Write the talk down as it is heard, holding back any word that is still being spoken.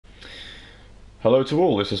Hello to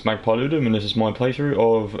all, this is MagpieLudum and this is my playthrough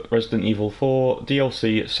of Resident Evil 4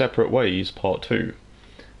 DLC Separate Ways Part 2.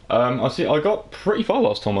 I got pretty far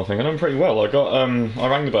last time, I think. I done pretty well. I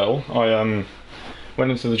rang the bell, I went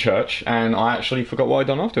into the church, and I actually forgot what I'd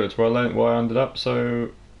done afterwards, where I ended up, so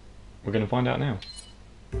we're going to find out now.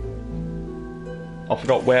 I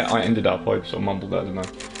forgot where I ended up, I sort of mumbled that, didn't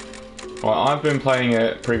I? Right, I've been playing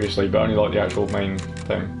it previously, but only like the actual main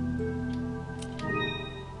thing.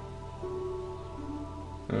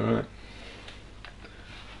 Alright.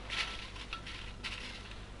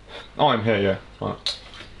 Oh, I'm here, yeah. Right.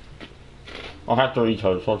 I have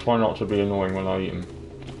Doritos, so I'll try not to be annoying when I eat them.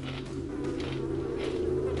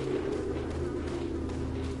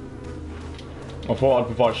 I thought I'd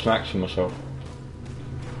provide snacks for myself.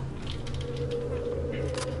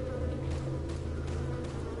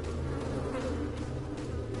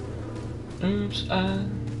 Oops, I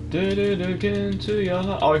did it again to your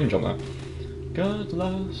heart. Oh, I can jump that. Got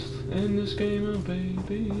lost in this game, oh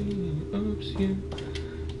baby. Oops, you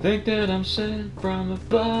think that I'm sent from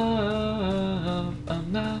above.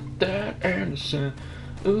 I'm not that innocent.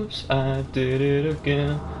 Oops, I did it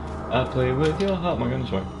again. I play with your heart. Am I going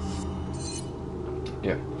this way?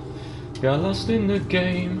 Yeah. Got lost in the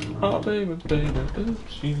game, oh baby, baby.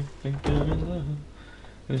 Oops, you think I'm in love.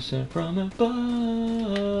 It's sent from above.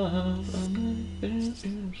 I'm not that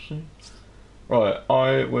innocent. Right,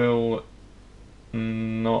 I will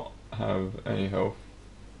not have any health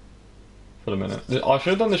for the minute. I should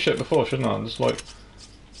have done this shit before, shouldn't I? I'm just like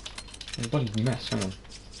a bloody mess, hang on.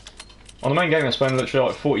 On the main game I spend literally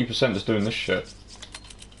like 40% just doing this shit.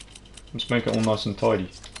 Let's make it all nice and tidy.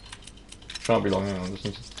 Can't be long, hang on, just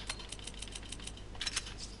need to...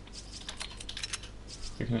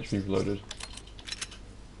 You can actually be reloaded.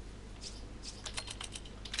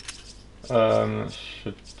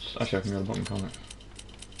 Actually I can go to the bottom, can't it?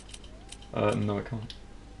 No it can't.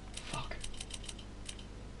 Fuck.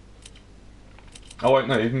 Oh wait,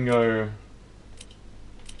 no, you can go...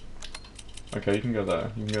 Okay, you can go there,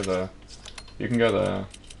 you can go there. You can go there.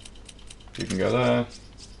 You can go there.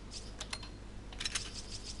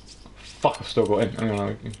 Fuck, I've still got in. Hang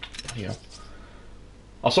on, bloody hell.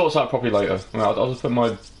 I'll sort this out properly later. I mean, I'll just put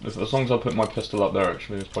my... As long as I put my pistol up there,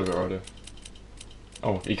 actually, it's probably a good idea.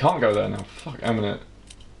 Oh, you can't go there now. Fuck, a minute.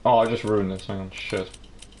 Oh, I just ruined this. Hang on, shit.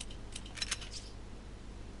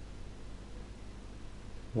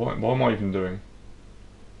 What am I even doing?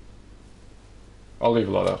 I'll leave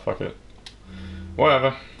it like that, fuck it.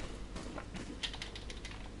 Whatever.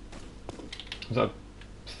 Is that a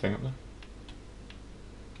thing up there?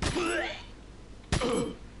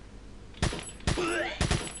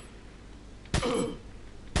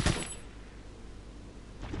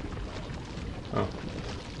 Oh.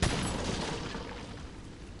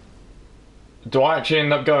 Do I actually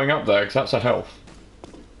end up going up there? Because that's a health.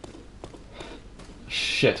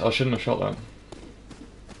 Shit, I shouldn't have shot that.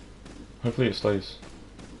 Hopefully it stays.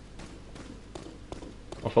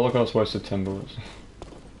 I feel like I was wasted 10 bullets.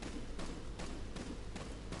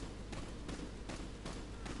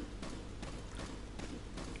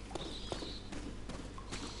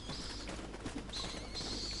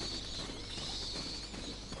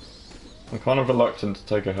 I'm kind of reluctant to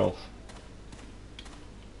take a health.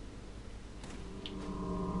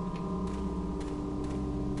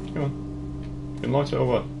 Come on. You can light it or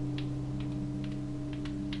what?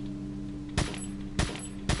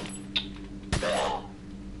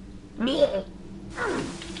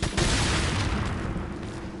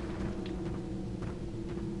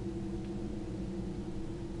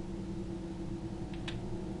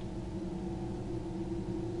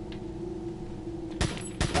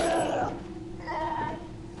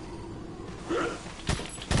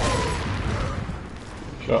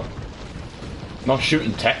 Shut up. Not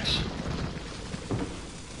shooting techs.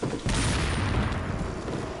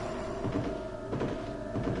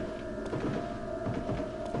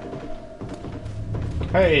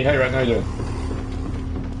 Hey, right, how you doing?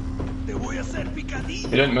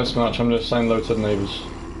 You didn't miss much, I'm just saying hello to the neighbours.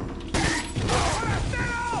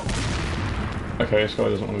 Okay, this guy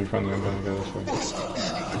doesn't want to be friendly, I'm going to go this way.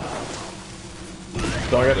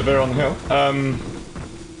 Did I get the beer on the hill?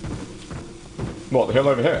 What, the hill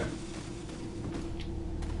over here?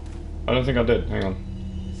 I don't think I did, hang on.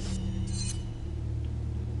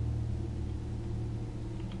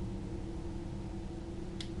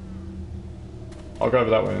 I'll go over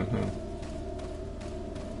that way then, hang on.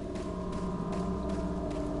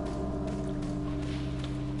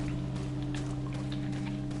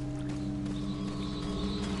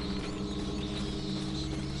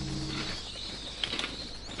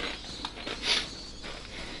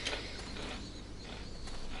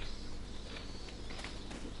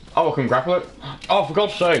 Oh, I can grapple it? Oh, for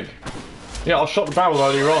God's sake. Yeah, I shot the barrel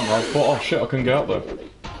earlier on. I thought, oh shit, I couldn't get up there.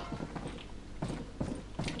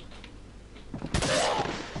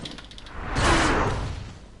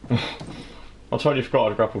 I totally forgot I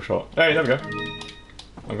had a grapple shot. Hey, there we go.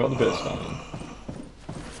 I got the bit started.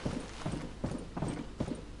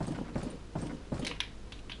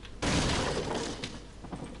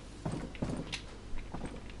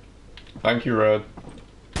 Thank you, Red.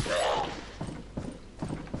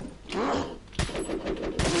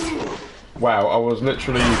 Wow, I was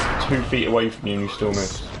literally 2 feet away from you and you still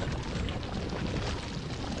missed.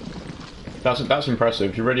 That's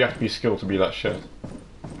impressive. You really have to be skilled to be that shit.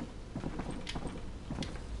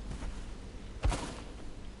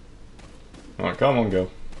 Alright, come on, girl.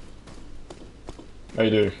 They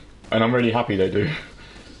do. And I'm really happy they do.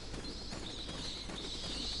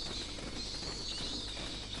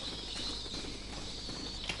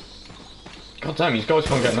 God damn, these guys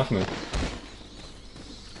can't get enough of me.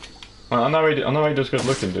 I know he does good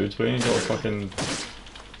looking dudes, but he ain't got to fucking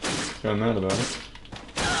go mad about it.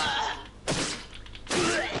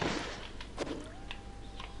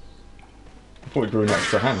 I thought he grew an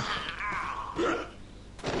extra hand.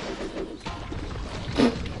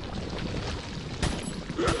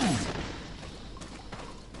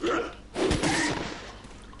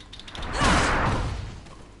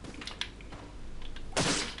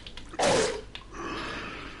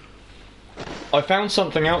 I found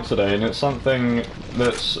something out today, and it's something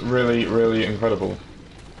that's really, really incredible.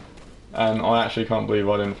 And I actually can't believe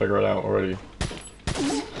I didn't figure it out already.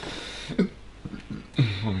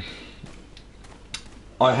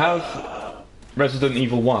 I have Resident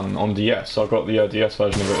Evil 1 on DS, so I've got the DS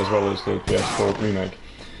version of it as well as the PS4 remake.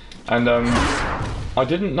 And I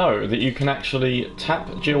didn't know that you can actually tap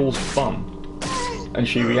Jill's bum, and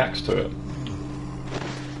she reacts to it.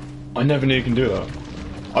 I never knew you can do that.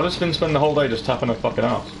 I've just been spending the whole day just tapping her fucking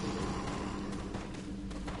ass.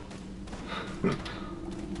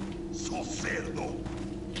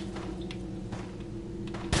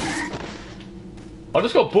 I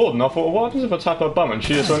just got bored and I thought, well, what happens if I tap her bum and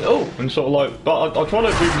she just went, oh, and sort of like, but I tried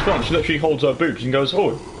her boob as well, and she literally holds her boobs and goes,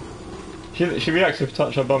 oh. She reacts if you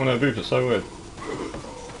touch her bum and her boobs, it's so weird.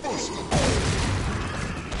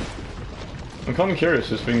 I'm kind of curious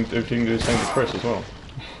if you can do the same to Chris as well.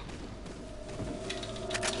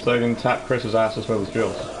 So you can tap Chris's ass as well as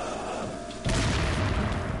Jill's.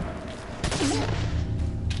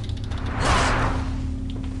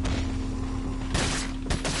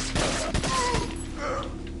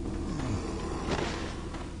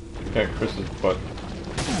 Okay, Chris's butt.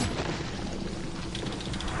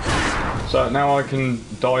 So now I can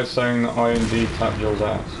die saying that I indeed tapped Jill's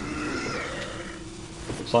ass.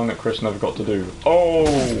 Something that Chris never got to do. Oh!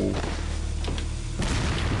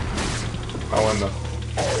 I wonder.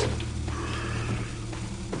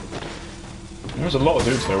 There's a lot of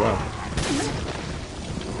dudes here, wow.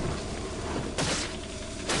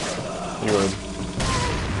 You would.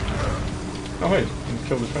 Oh wait, you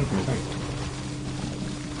killed his friend from me, thanks.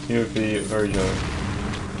 He would be very jealous.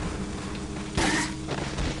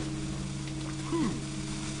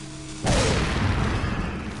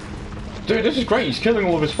 Dude, this is great, he's killing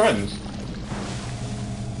all of his friends.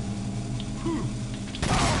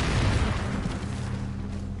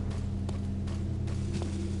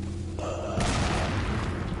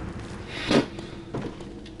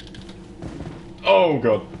 Oh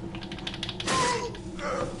god.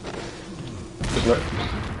 Just look.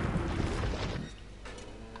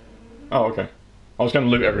 Oh, okay. I was going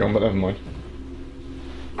to loot everyone, but never mind.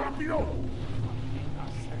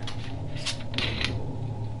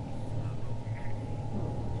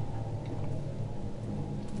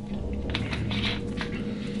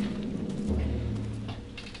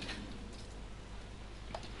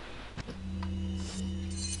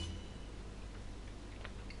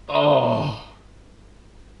 Oh.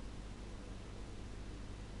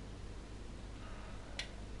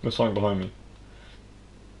 There's something behind me.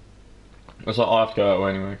 It's like I have to go that way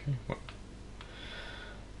anyway.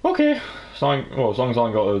 Okay. Okay. Well, as long as I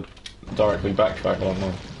ain't got to directly backtrack, I don't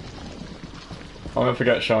know. I'm gonna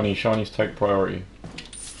forget shiny. Shinies take priority.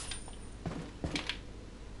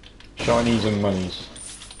 Shinies and monies.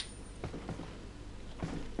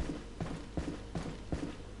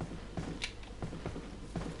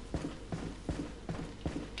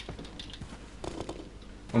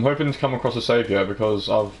 I'm hoping to come across a saviour because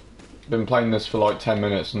I've been playing this for like 10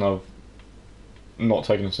 minutes and I've not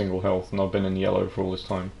taken a single health and I've been in yellow for all this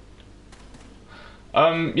time.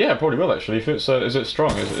 Yeah, probably will actually. If it's is it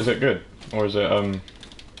strong? Is it good? Or is it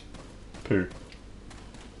poo?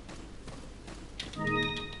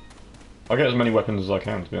 I'll get as many weapons as I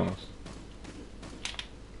can, to be honest.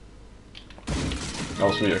 Oh,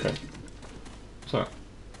 sweet, okay. What's that?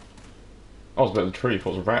 Oh, it's a bit of a tree, I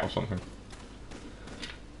thought it was a rat or something.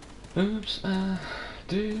 Oops, I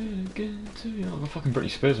did it again to you. I've got fucking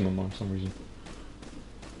Britney Spears in my mind for some reason.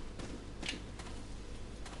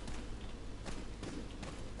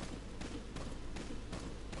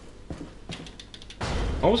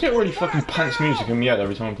 I always get really fucking pants music in my head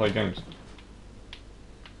every time I play games.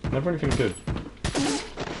 Never anything good.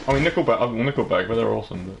 I mean, Nickelback, but they're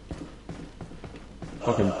awesome, but...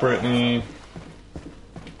 Fucking Britney...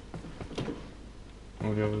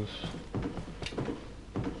 All the others...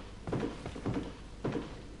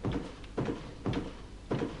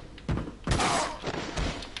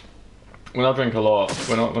 When I drink a lot,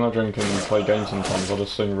 when I drink and play games sometimes, I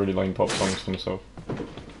just sing really lame pop songs to myself.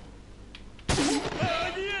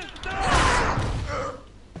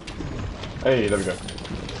 Hey, there we go.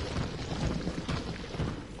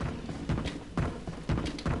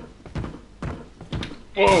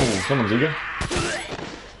 Whoa, someone's eager.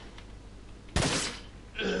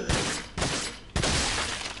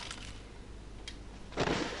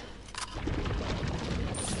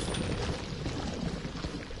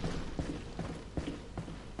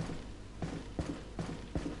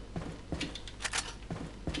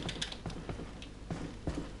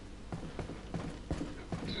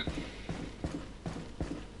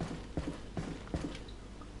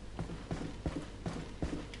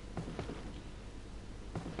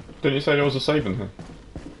 Didn't you say there was a save in here?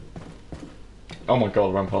 Oh my god,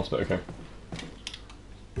 I ran past it, okay.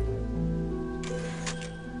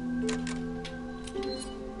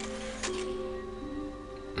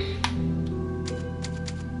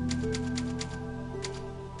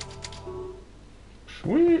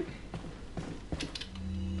 Sweet!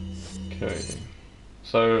 Okay.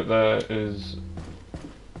 So there is...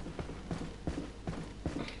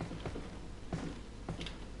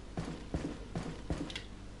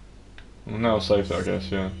 Well, now I'll save it, I guess,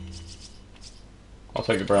 yeah. I'll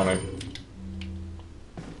take the brown egg.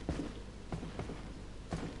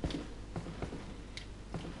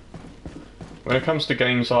 When it comes to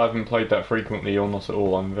games I haven't played that frequently or not at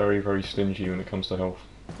all, I'm very, very stingy when it comes to health.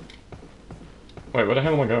 Wait, where the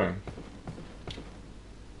hell am I going?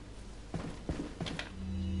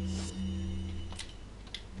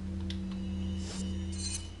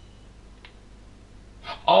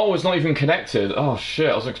 Oh, it's not even connected. Oh shit,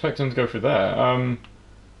 I was expecting to go through there.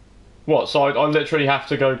 What, so I literally have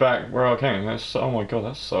to go back where I came? That's, oh my god,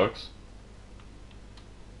 that sucks.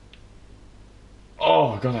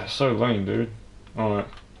 Oh god, that's so lame, dude. Alright.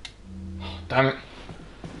 Oh, damn it.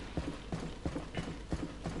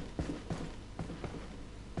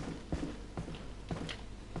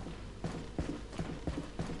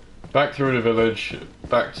 Back through the village,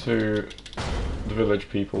 back to the village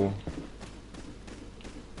people.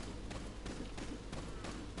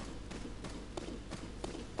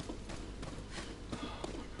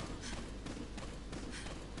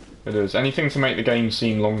 It is. Anything to make the game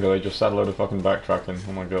seem longer, they just add a load of fucking backtracking.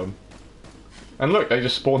 Oh my god. And look, they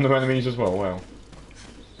just spawn new enemies as well, wow.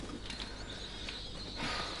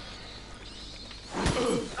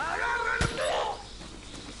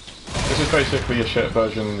 This is basically a shit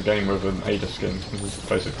version of the game with an Ada skin. This is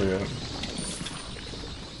basically it.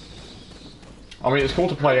 I mean, it's cool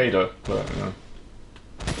to play Ada, but, you know.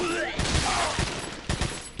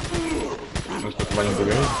 Let's just lame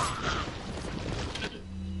brigade.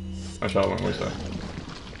 Actually, I won't waste that.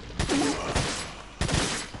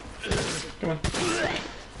 Come on.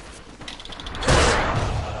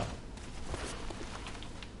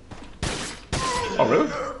 Oh, really?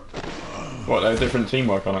 What, they have different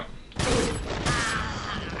teamwork on it?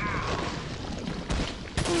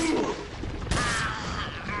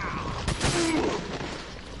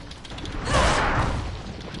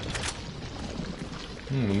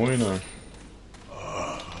 The more you know.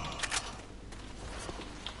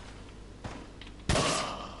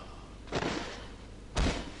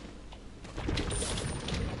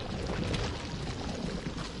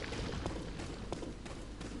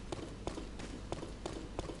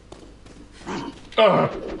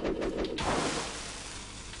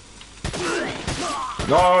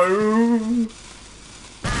 No!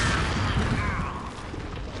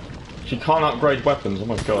 She can't upgrade weapons, oh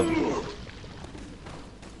my god.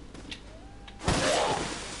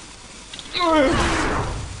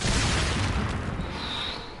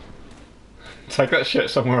 Take that shit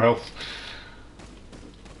somewhere else.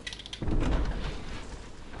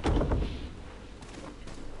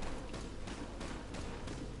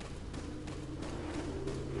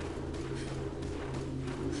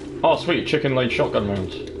 Oh sweet, chicken laid shotgun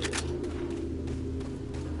rounds.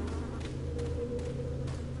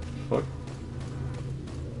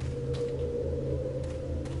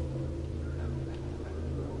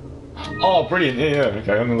 brilliant, yeah, yeah,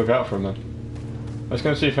 okay, I'm gonna look out for him then. Let's go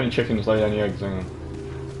and see if any chickens lay any eggs, hang on.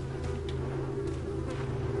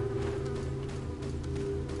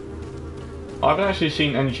 I haven't actually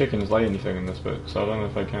seen any chickens lay anything in this bit, so I don't know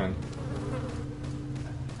if I can.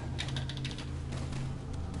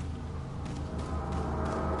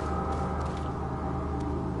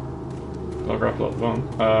 Did I grapple up the bottom?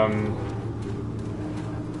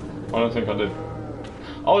 I don't think I did.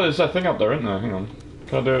 Oh, there's that thing up there, isn't there? Hang on.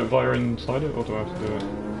 Can I do it via inside it, or do I have to do it?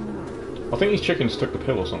 I think these chickens took the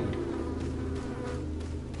pill or something.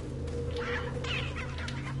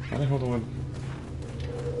 How the hell do I...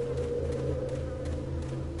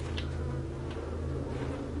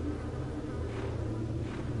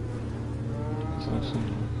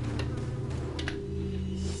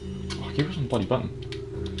 Oh, I keep pressing the bloody button.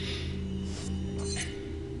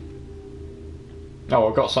 Oh,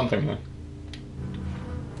 I've got something here.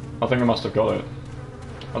 I think I must have got it.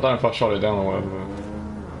 I don't know if I shot it down or whatever, but...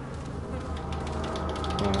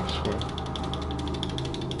 Oh, I swear.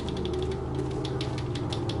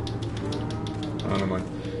 Oh, never mind.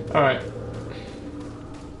 Alright.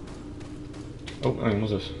 Oh, hang on,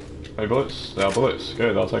 what's this? Hey, bullets? They are bullets.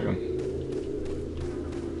 Good, I'll take them.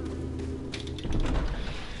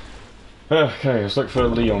 Okay, let's look for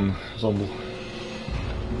Leon Zombie.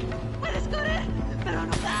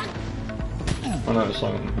 Oh no, it's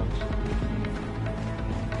silent.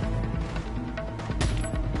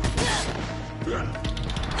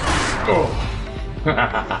 Oh!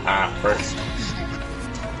 First.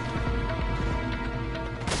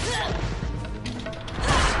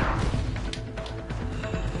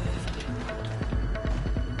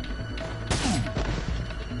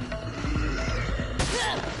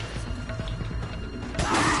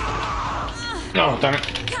 Oh, damn it.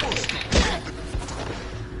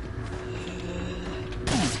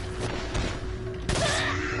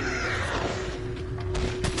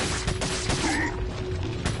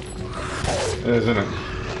 It is, isn't it?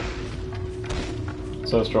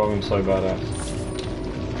 So strong and so badass.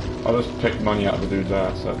 I just picked money out of the dude's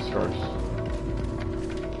ass, that's gross.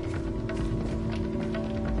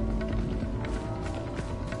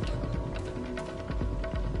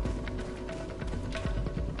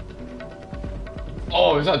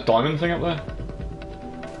 Oh, is that a diamond thing up there?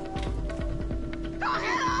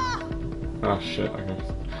 Oh shit, okay.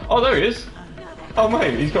 Oh, there he is! Oh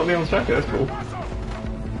mate, he's got Leon's jacket, that's cool.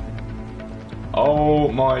 Oh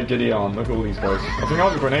my Gideon, look at all these guys. I think I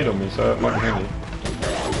have a grenade on me, so it might be handy.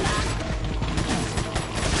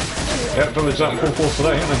 Yep, village out in full force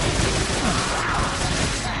today, isn't it?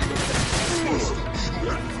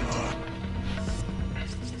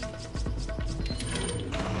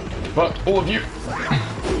 Fuck all of you!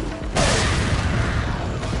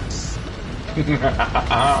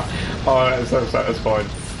 Oh, that's so satisfying.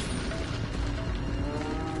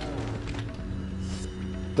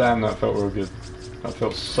 Damn, that felt real good. That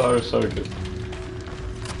felt so good.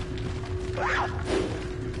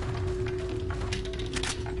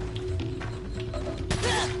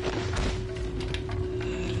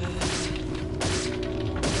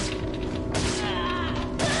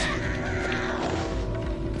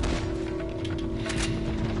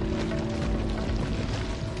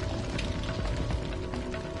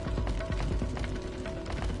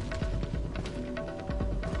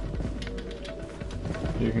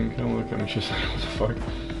 You can kill the chemist, just like, what the fuck?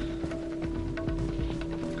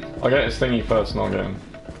 I'll get his thingy first and I'll get him.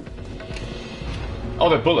 Oh,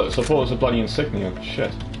 they're bullets, I thought it was a bloody insignia.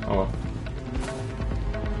 Shit. Oh well.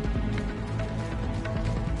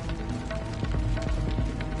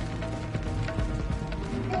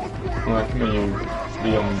 Alright, come here, you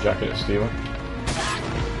Leon jacket stealer.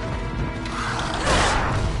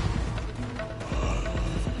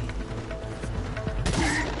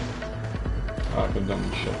 Oh, I could have done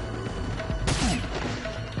this shit.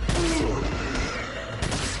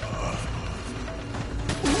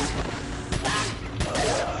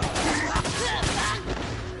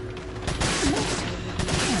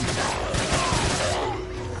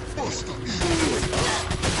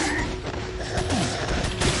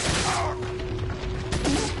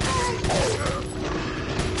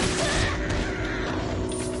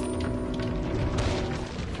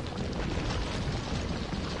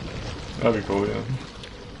 That'd be cool, yeah.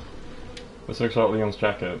 Let's look at Leon's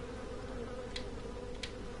jacket.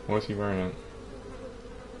 Why is he wearing it?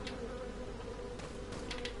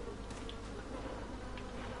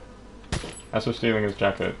 As for stealing his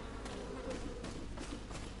jacket.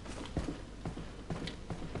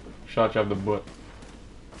 Shot you up the butt.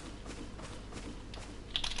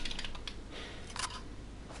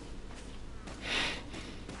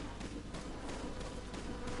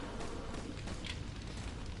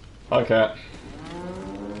 Hi, cat.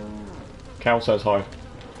 Cal says hi.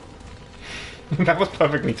 That was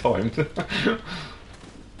perfectly timed.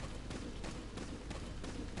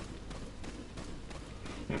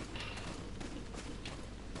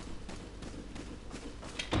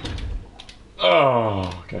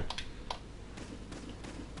 Oh, okay.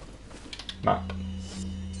 Map.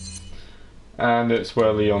 And it's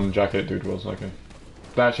where Leon Jacket Dude was, okay.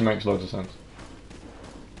 That actually makes loads of sense.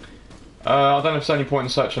 I don't know if there's any point in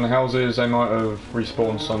searching the houses. They might have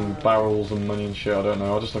respawned some barrels and money and shit, I don't know.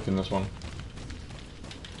 I'll just look in this one.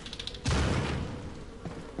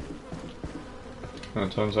 And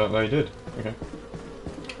it turns out they did. Okay.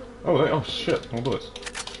 Oh, oh shit, more bullets.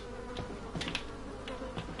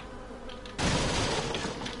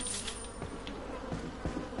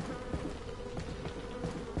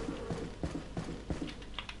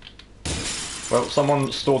 Well,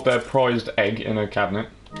 someone stored their prized egg in a cabinet.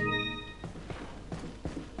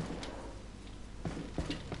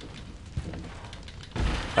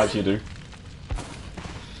 As you do.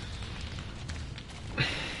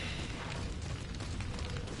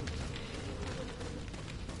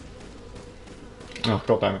 Oh,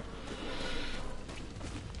 god damn it.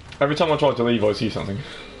 Every time I try to leave, I see something.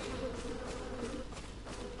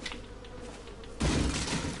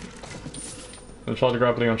 I tried to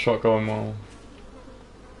grab Leon shotgun while...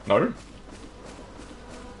 No?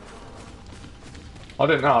 I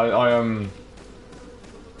didn't know,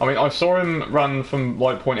 I mean, I saw him run from,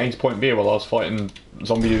 like, point A to point B while I was fighting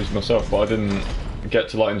zombie dudes myself, but I didn't get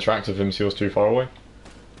to, like, interact with him because he was too far away.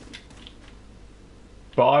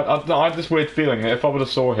 But I had this weird feeling that if I would have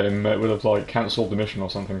saw him, it would have, like, cancelled the mission or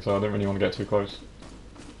something, so I didn't really want to get too close.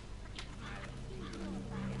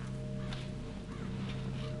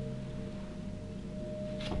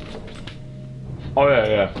 Oh, yeah,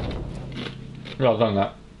 yeah. Yeah, I've done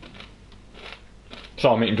that.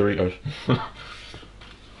 So I'm eating Doritos.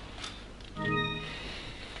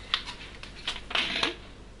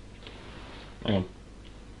 Hang on.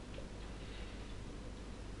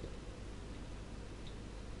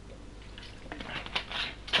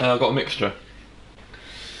 I've got a mixture.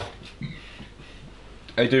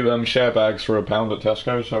 They do share bags for £1 at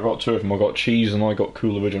Tesco, so I got two of them. I got cheese and I got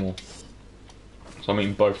Cool Original. So I'm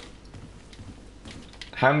eating both.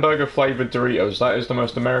 Hamburger flavoured Doritos. That is the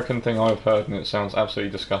most American thing I've heard, and it sounds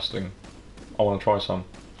absolutely disgusting. I want to try some.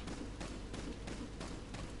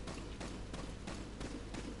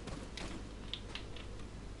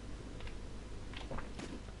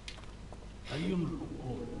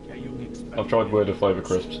 I've tried weirder flavour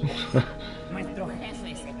crisps.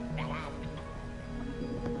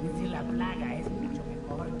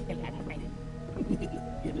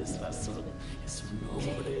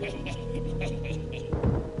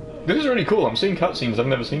 This is really cool. I'm seeing cutscenes I've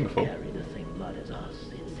never seen before.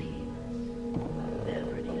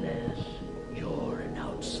 You're an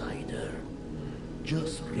outsider.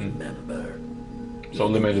 Just remember. So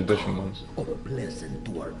limited edition ones. Unpleasant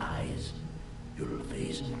to our eyes. You'll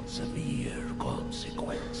face severe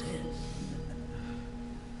consequences.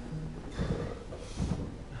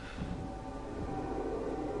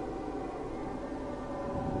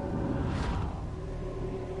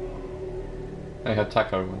 They had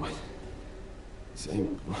taco. What?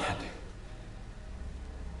 Same blood.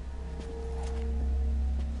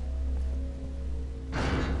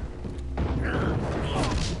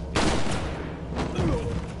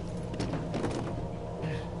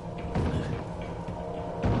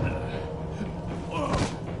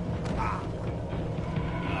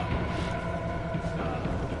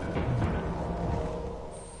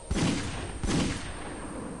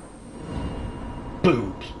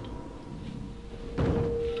 Boobs.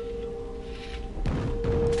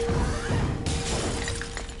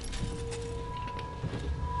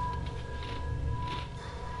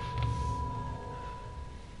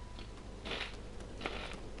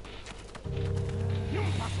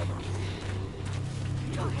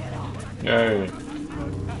 Yay.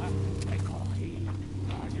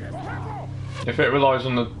 If it relies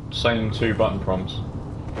on the same 2 button prompts,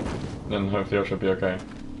 then hopefully I should be okay.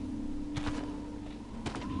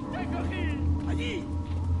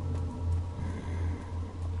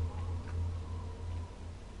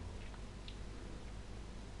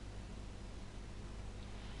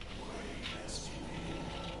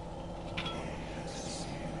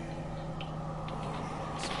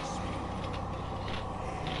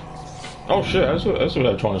 Oh shit, that's what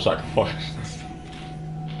they're trying to sacrifice.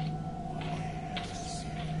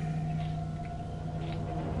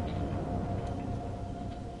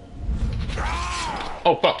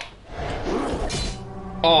 Oh fuck.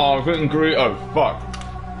 Oh, I couldn't agree. Oh fuck.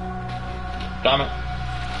 Damn it.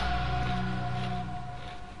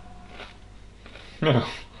 Yeah.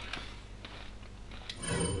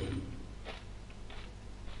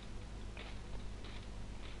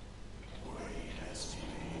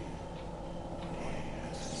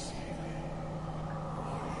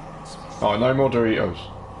 Oh, no more Doritos.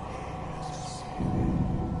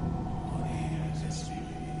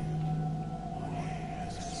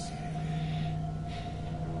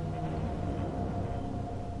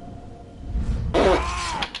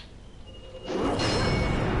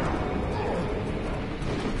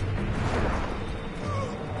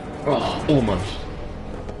 Oh, almost.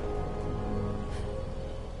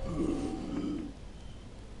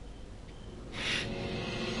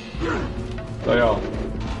 They are.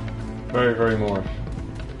 Very, very Moorish.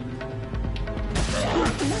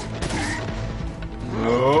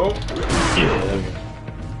 No. Yeah, there we go.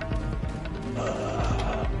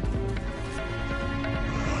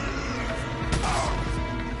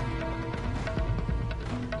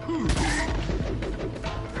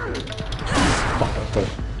 Fuck, that's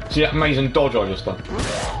close. See that amazing dodge I just done?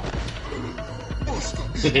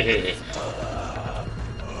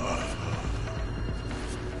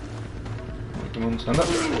 Come on, stand up.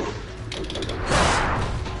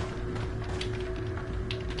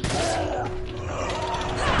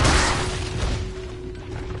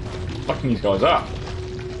 Fucking these guys up.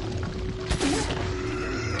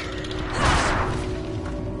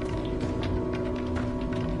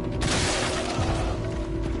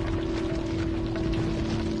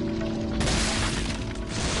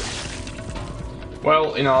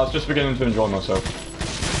 Well, you know, I was just beginning to enjoy myself.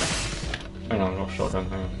 Hang on, I've got a shotgun,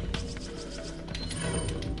 hang on.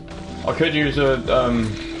 I could use a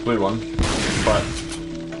blue one, but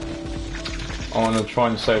I want to try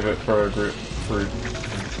and save it for a group.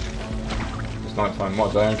 It's night time.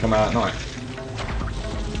 What, they don't come out at night?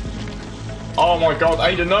 Oh my god,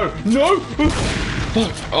 Aiden, no! No!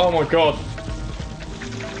 Fuck! Oh my god.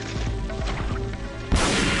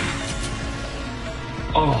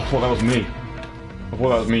 Oh, I thought that was me. I thought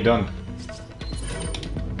that was me done.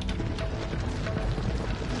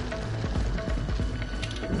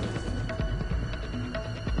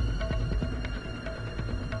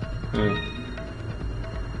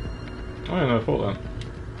 I don't know, I thought that.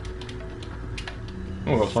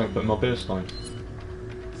 Oh, I've got something to put in my beer stein.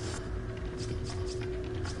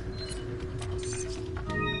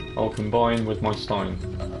 I'll combine with my stein.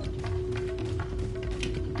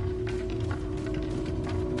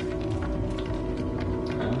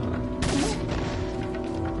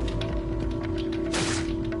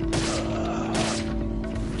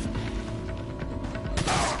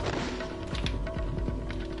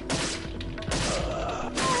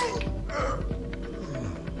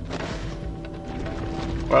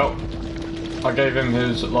 Well, I gave him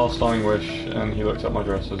his last dying wish, and he looked at my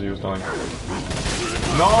dress as he was dying.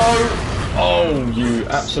 No! Oh, you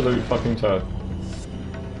absolute fucking turd.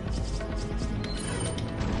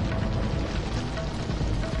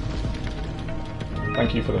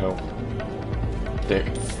 Thank you for the help. Dick.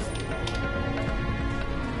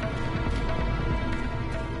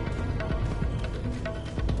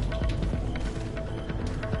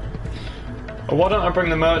 Oh, why don't I bring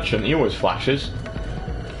the merchant? He always flashes.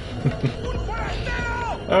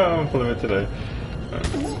 Oh, I'm full of it today.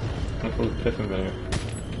 I'm full of piff and vinegar.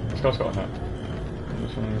 This guy's got a hat.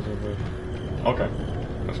 This one is over. Okay,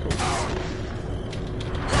 that's cool.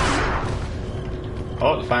 I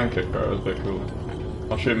like the fan kick, bro. It was a bit cool.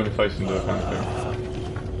 I'll shoot him in the face and do a fan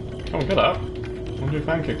kick. Come on, get up. I'll do a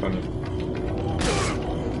fan kick on you.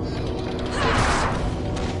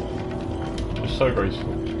 Just so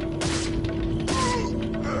graceful.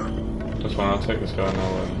 That's fine, I'll take this guy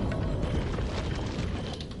now.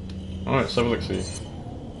 Alright, so let's see.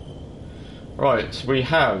 Right, we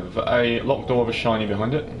have a locked door with a shiny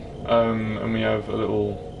behind it. And we have a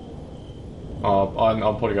little... Oh,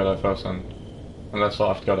 I'll probably go there first then. Unless I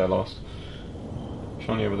have to go there last.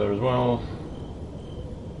 Shiny over there as well.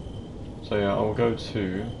 So yeah, I'll go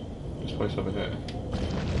to this place over here.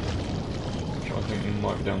 Which I think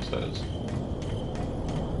might be downstairs.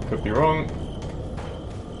 Could be wrong.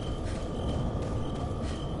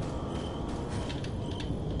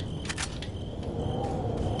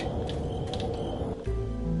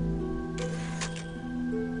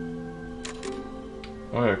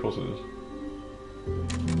 Oh yeah, of course it is.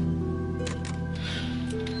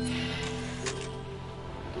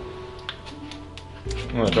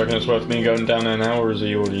 Well, do you reckon it's worth me going down there now, or is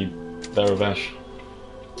he already there with Ash?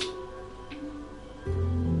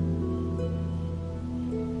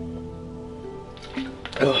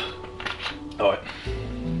 Alright.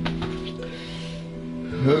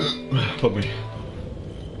 Pardon me.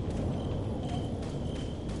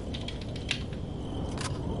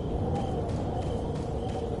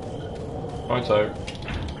 Righto.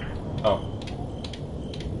 Oh.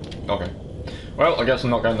 Okay. Well, I guess I'm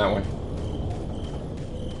not going that way.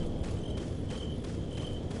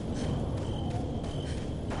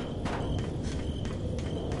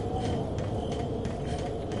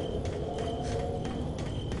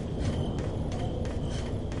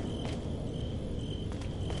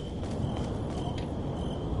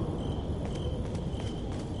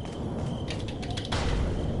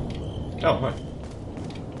 Oh, hi.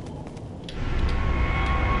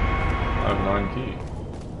 I have 9 key.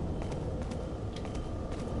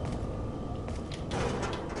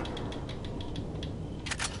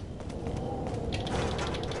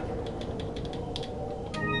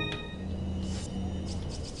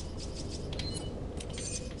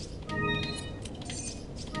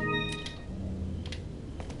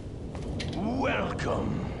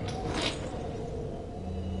 Welcome.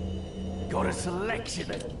 Got a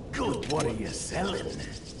selection of good. What are you selling?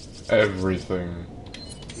 Everything.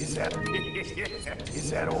 Is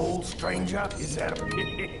that all, stranger? Is that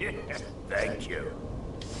Thank you.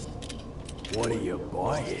 What are you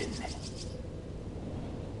buying?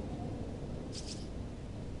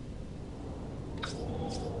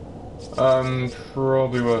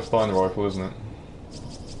 Probably worth buying a rifle, isn't it?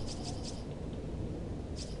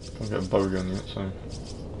 Can't get a bow gun yet, so...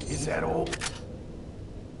 Is that all?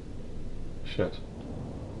 Shit.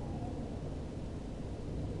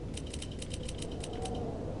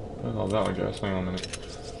 Oh, that I guess. Hang on a minute.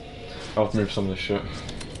 I'll have to move some of this shit.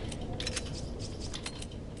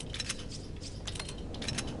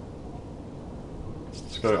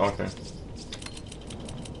 Let's go, okay.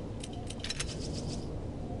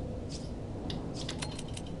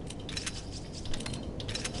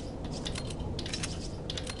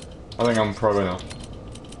 I think I'm pro enough.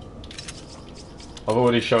 I've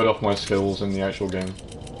already showed off my skills in the actual game.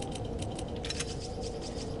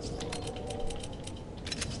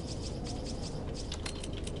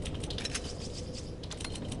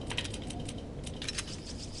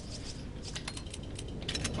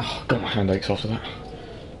 Oh, got my hand aches after that.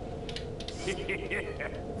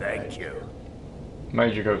 Thank you.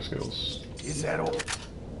 Major goat skills. Is that all?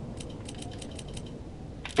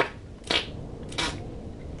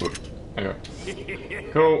 There you go.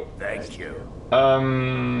 Cool. Thank you.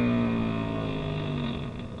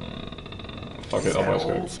 Fuck it, I'll buy a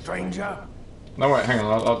scope. Stranger? No, wait, hang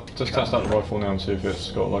on, I'll just test out the rifle now and see if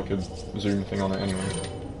it's got like a zoom thing on it anyway.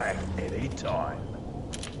 At any time.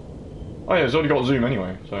 Oh yeah, it's already got zoom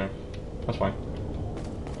anyway, so that's fine.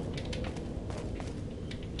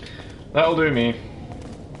 That'll do me.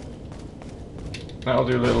 That'll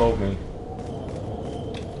do little old me.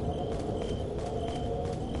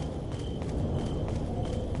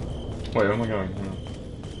 Wait, where am I going?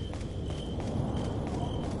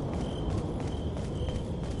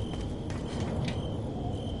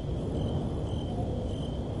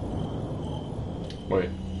 Wait.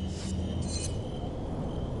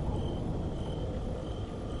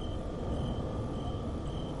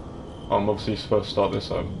 I'm obviously supposed to start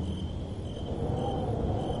this up.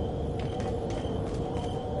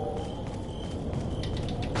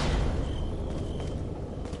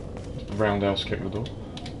 Roundhouse kick the door.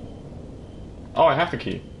 Oh, I have the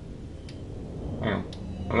key. Hang on.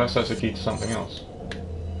 Unless that's a key to something else.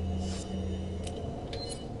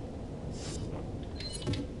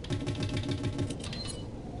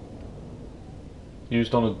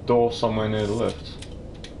 Used on a door somewhere near the lift.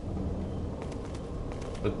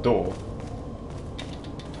 The door?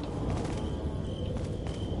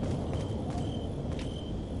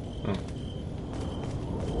 Oh.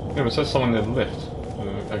 Yeah, but it says someone near the lift.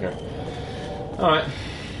 Okay. Alright.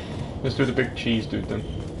 Let's do the big cheese dude then.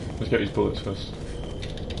 Let's get these bullets first.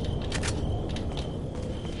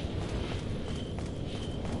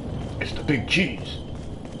 It's the big cheese!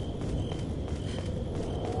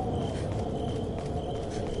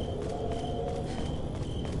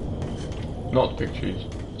 Not the big cheese.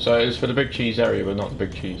 So it's for the big cheese area, but not the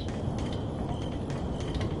big cheese.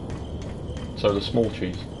 So the small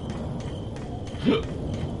cheese.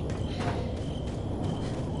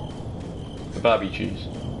 The baby cheese.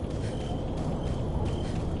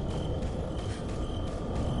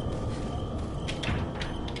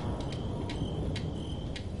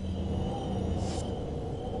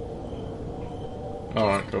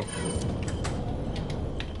 Alright, cool.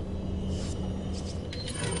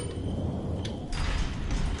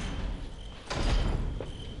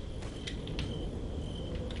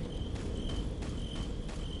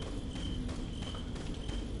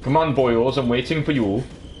 Come on, boyos, I'm waiting for you.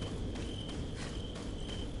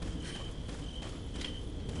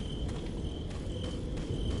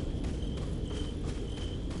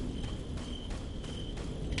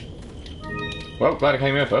 Well, glad I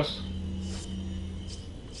came here first.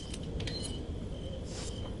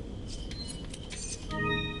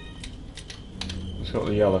 It's got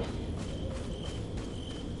the yellow.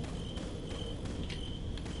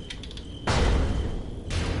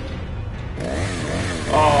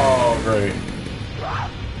 Oh, great.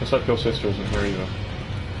 Looks like your sister isn't here either.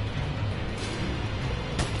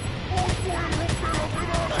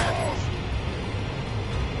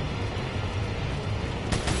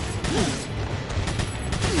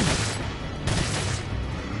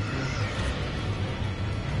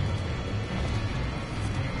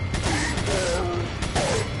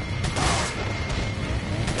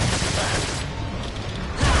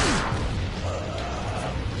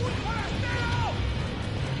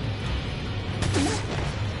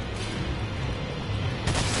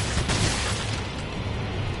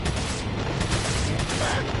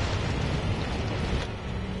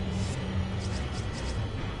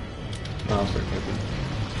 No, that's pretty good.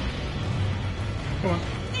 Come on.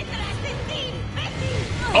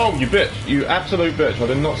 Oh, you bitch! You absolute bitch! I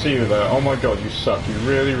did not see you there. Oh my god, you suck. You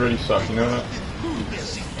really, really suck. You know that?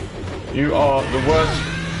 You are the worst.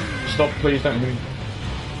 Stop, please don't hit me.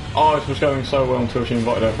 Oh, it was going so well until she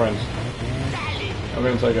invited her friends. I'm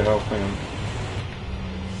going to take her health. Hang on.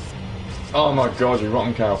 Oh my god, you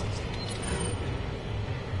rotten cow.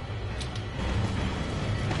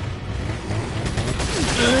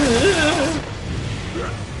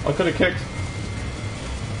 I could have kicked.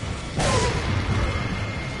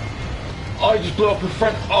 I just blew up a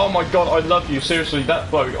friend. Oh my god, I love you. Seriously, that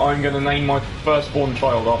bloke, I'm going to name my firstborn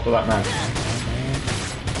child after that man.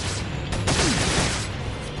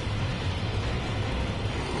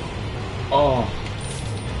 Oh.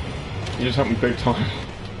 You just helped me big time.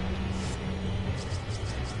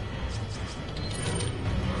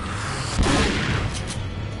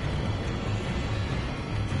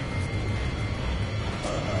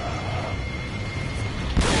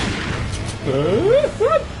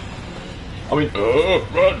 I mean,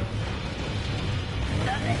 run!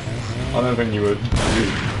 I don't think you would.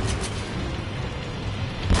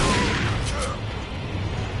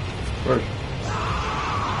 Where?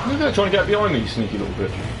 Look at that, trying to get behind me, you sneaky little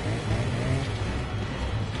bitch.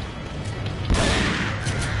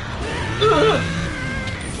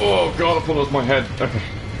 Oh god, I thought that was my head.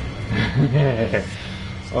 Okay.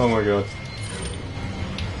 Oh my god.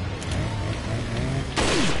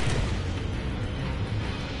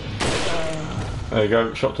 There you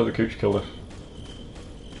go, shot to the cooch killer.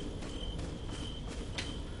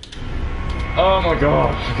 Oh my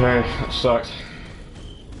god, okay, that sucked.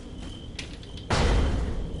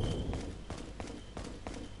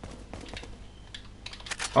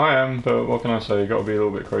 I am, but what can I say, you gotta be a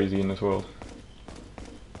little bit crazy in this world.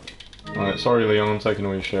 Alright, sorry Leon, I'm taking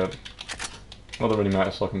all your shit. Not that really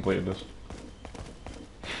matters, so I completed this.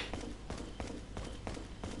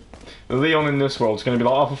 The Leon in this world's gonna be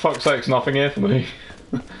like, oh for fuck's sake, there's nothing here for me.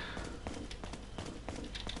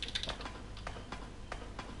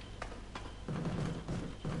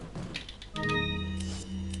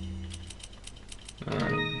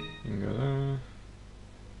 Alright, you can go there.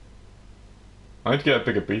 I need to get a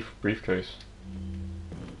bigger briefcase.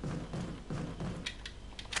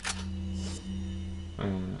 Hang on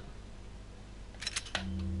a minute.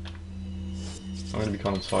 I'm gonna be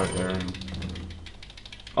kind of tight there and...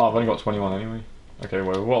 Oh, I've only got 21 anyway. Okay,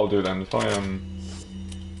 well, what I'll do then, if I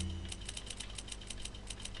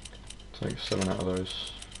take 7 out of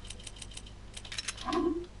those.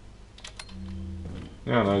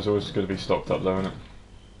 Yeah, no, it's always good to be stocked up though, isn't it?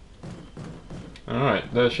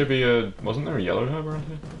 Alright, there should be a... Wasn't there a yellow herb around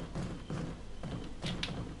here?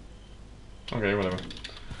 Okay, whatever.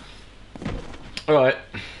 Alright.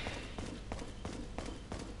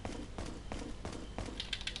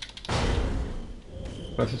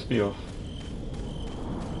 Let us be off.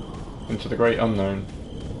 Into the great unknown.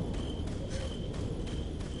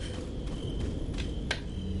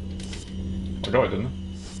 I got it, didn't I?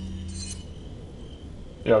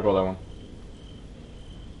 Yeah, I got that one.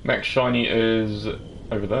 Next shiny is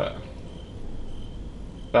over there.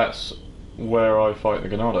 That's where I fight the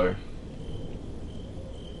Ganado.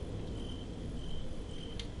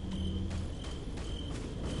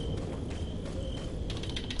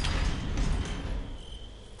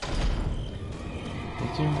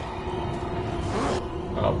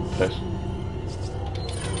 Oh, piss.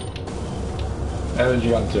 El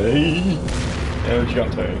Gigante. El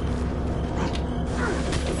Gigante.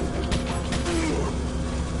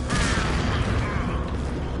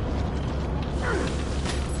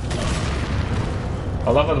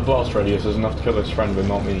 I love how the blast radius is enough to kill his friend but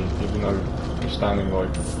not me, even though I'm standing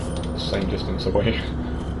like the same distance away.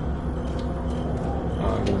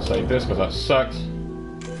 I'm gonna save this because that sucks.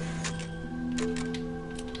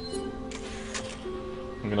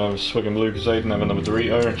 I'm gonna have a swig of Lucasade and have another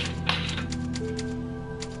Dorito.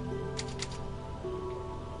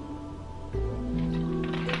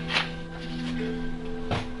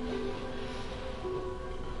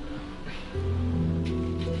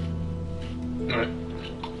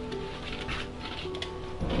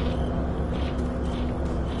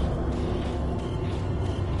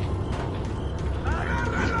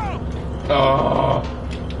 Oh.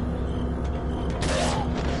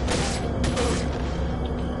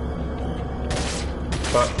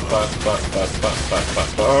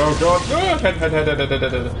 Oh god! Head.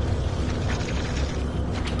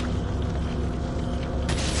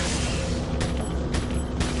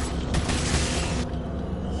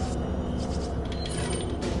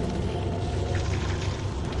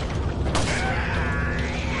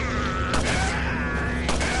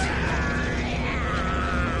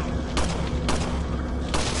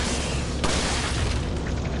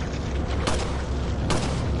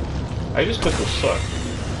 I just pistols suck.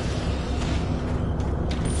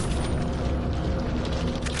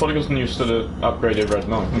 Probably because I'm used to the upgraded Red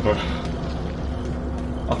 9, but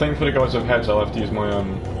I think for the guys with heads I'll have to use my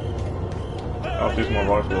rifle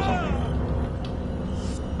or something.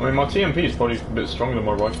 I mean my TMP is probably a bit stronger than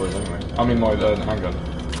my rifle is anyway. I mean my handgun.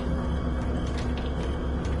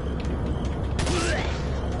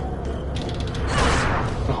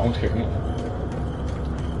 Oh, I want to kick him off.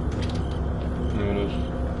 There it is.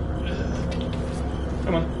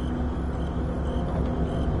 Come on.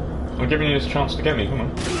 I'm giving you this chance to get me, come on.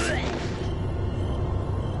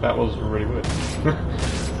 That was really weird.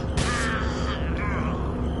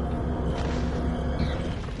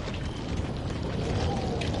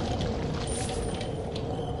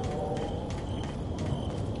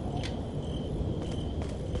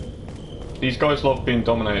 These guys love being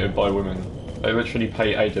dominated by women. They literally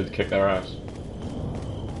pay Ada to kick their ass.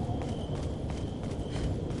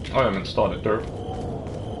 I haven't started, dirt.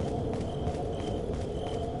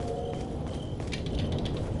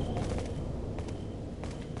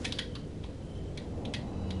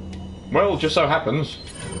 Well, just so happens.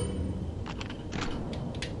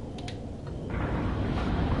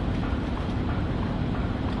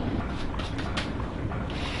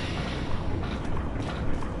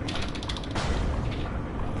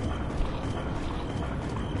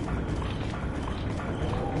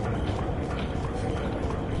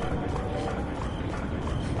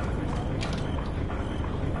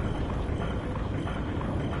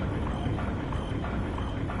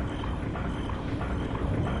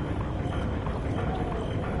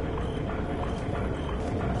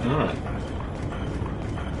 Alright.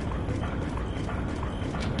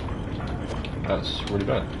 That's really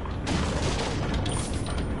bad.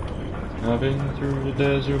 I've been through the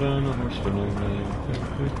desert on a horse for no name.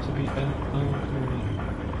 Felt good to be out on the rain.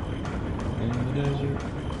 In the desert, I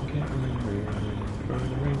can't remember your name. For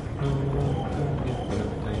the rain, no one can get the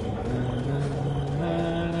thing.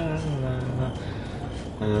 La la la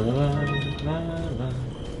la la la la la la.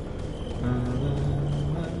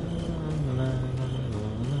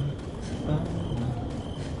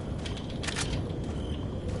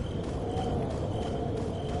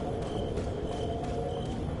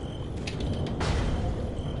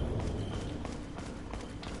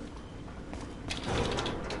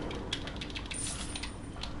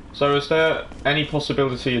 So is there any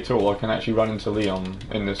possibility at all I can actually run into Leon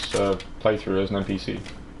in this playthrough as an NPC?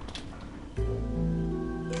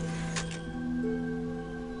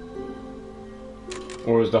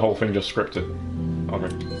 Or is the whole thing just scripted?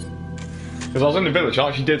 Okay. Because I was in the village, I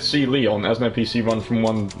actually did see Leon as an NPC run from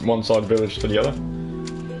one side of the village to the other.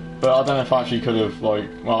 But I don't know if I actually could have, like,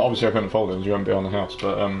 well obviously I couldn't fold it because you wouldn't be on the house,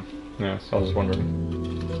 but yeah, so I was wondering.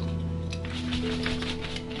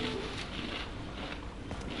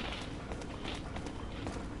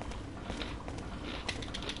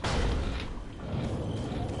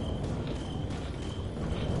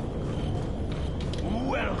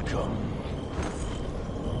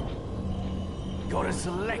 Got a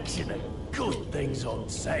selection of good things on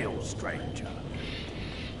sale, stranger.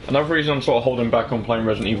 Another reason I'm sort of holding back on playing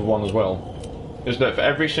Resident Evil 1 as well is that for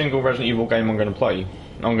every single Resident Evil game I'm going to play,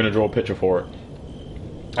 I'm going to draw a picture for it.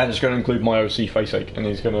 And it's going to include my OC faceache, and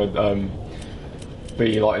he's going to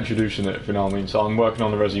be like introducing it, if you know what I mean. So I'm working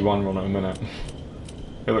on the Resi 1 run at a minute.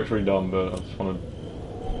 It looks really dumb, but I just want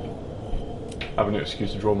to have an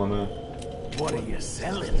excuse to draw my man. What are you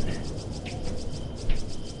selling?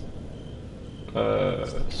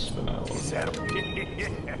 Spinel.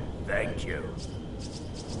 Thank you.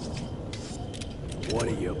 What are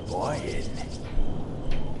you buying?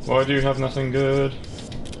 Well, I do have nothing good.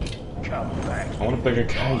 Come back. I want a bigger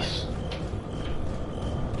case.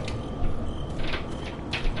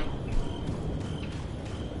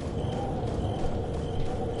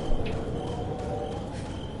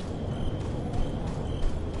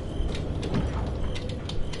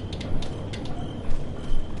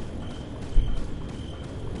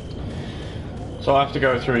 So I have to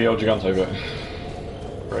go through the El Gigante bit.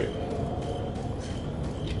 Great.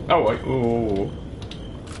 Oh wait, ooh.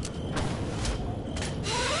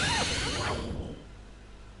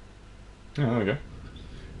 Yeah, there we go.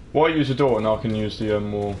 Why use the door and I can use the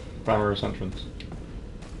more glamorous entrance?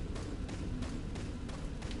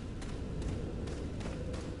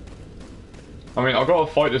 I mean, I've got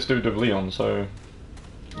to fight this dude with Leon, so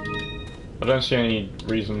I don't see any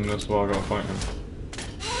reason as to why I've got to fight him.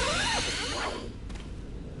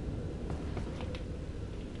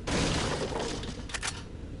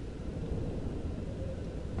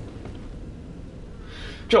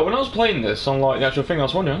 Joe, when I was playing this on like the actual thing, I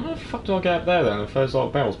was wondering, how the fuck do I get up there then if there's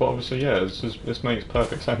like bells? But obviously, yeah, this makes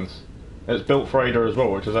perfect sense. It's built for Ada as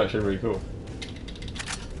well, which is actually really cool.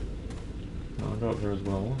 I'll go up there as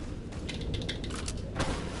well.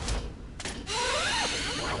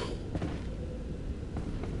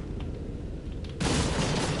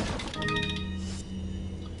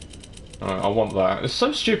 Alright, I want that. It's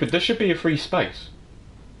so stupid. This should be a free space.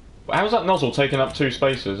 But how's that nozzle taking up 2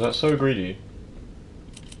 spaces? That's so greedy.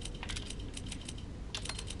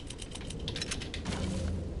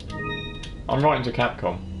 I'm writing to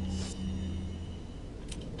Capcom.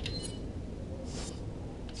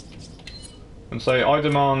 And say, I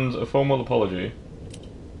demand a formal apology.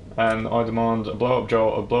 And I demand a blow-up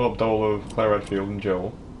doll of Claire Redfield and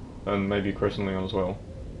Jill. And maybe Chris and Leon as well.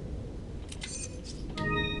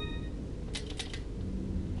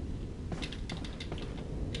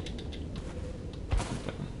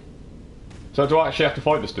 So do I actually have to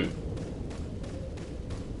fight this dude?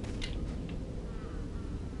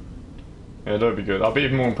 Yeah, that would be good. I'll be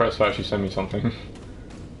even more impressed if they actually send me something.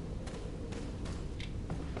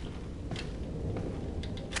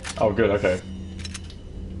 Oh, good, okay.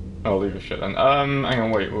 I'll leave this shit then. Hang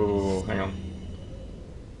on, wait, whoa, hang on.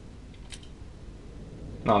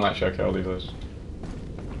 No, I'm actually okay, I'll leave those.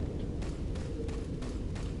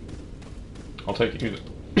 I'll take you.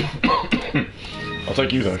 I'll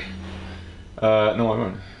take you though. No, I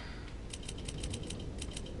won't.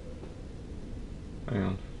 Hang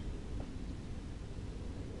on.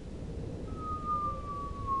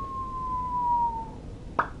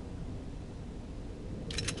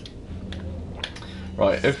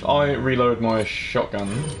 Right, if I reload my shotgun...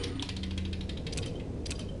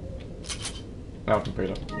 Now I can pick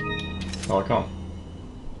it up. No, I can't.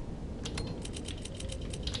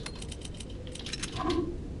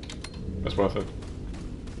 It's worth it.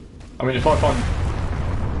 I mean, if I find...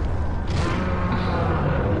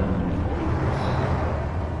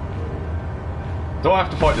 Do I have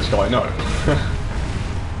to fight this guy? No.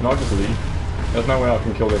 Can I just leave? There's no way I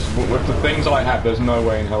can kill this. With the things I have, there's no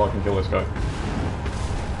way in hell I can kill this guy.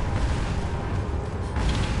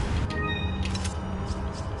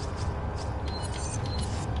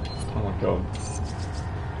 Oh my god.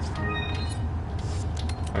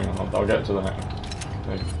 Hang on, I'll get to the next.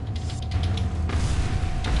 Okay.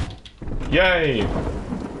 Yay!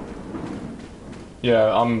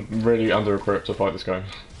 Yeah, I'm really under-equipped to fight this guy. I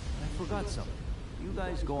forgot something. You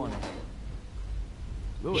guys go on.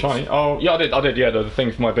 Louis. Shiny? Oh, yeah, I did, yeah, the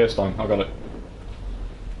thing for my beer stein. I got it.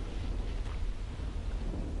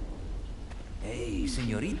 Hey,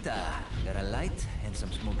 señorita. Got a light and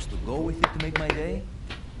some smokes to go with it to make my day?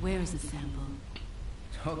 Where is the sample?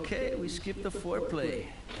 Okay, we skipped the foreplay.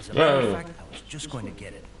 As a matter of fact, I was just going to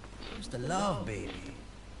get it. Where's the love, baby?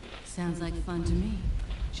 Sounds like fun to me.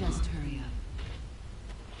 Just hurry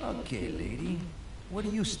up. Okay, lady. Where do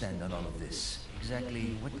you stand on all of this?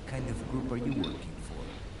 Exactly what kind of group are you working for?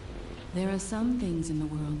 There are some things in the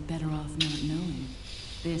world better off not knowing.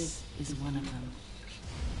 This is one of them.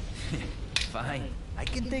 Fine. I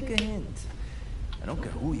can take a hint. I don't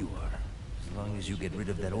care who you are, as long as you get rid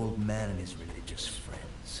of that old man and his religious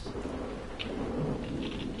friends.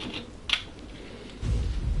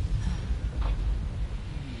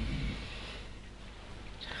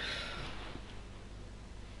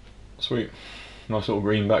 Sweet. Nice little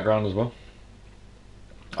green background as well.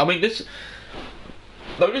 I mean, this...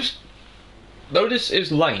 Though this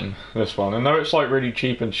is lame, this one, and though it's like really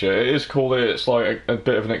cheap and shit, it is cool that it's like a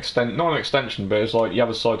bit of an not an extension, but it's like the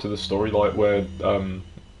other side to the story, like where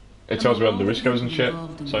it tells you where the risk goes and shit.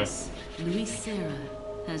 So Luis Serra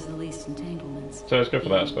has the least entanglements. So let's go for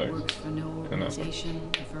that aspect. Works for no organization,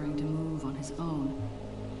 preferring to move on his own.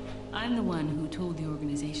 I'm the one who told the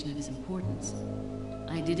organization of his importance.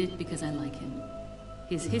 I did it because I like him.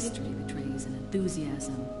 His history betrays an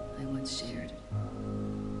enthusiasm I once shared.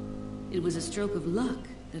 It was a stroke of luck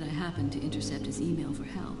that I happened to intercept his email for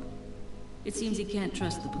help. It seems he can't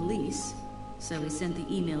trust the police, so he sent the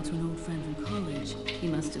email to an old friend from college. He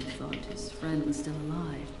must have thought his friend was still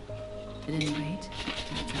alive. At any rate,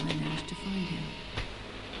 that's how I managed to find him.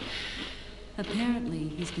 Apparently,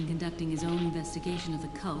 he's been conducting his own investigation of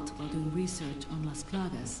the cult while doing research on Las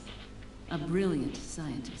Plagas. A brilliant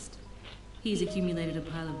scientist. He's accumulated a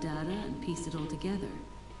pile of data and pieced it all together.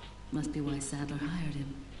 Must be why Sadler hired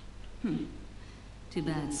him. Too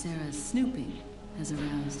bad Sarah's snooping has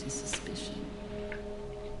aroused his suspicion.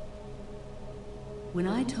 When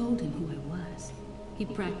I told him who I was, he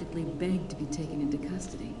practically begged to be taken into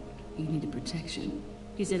custody. He needed protection.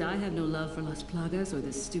 He said, I have no love for Las Plagas or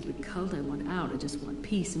this stupid cult. I want out. I just want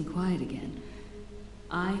peace and quiet again.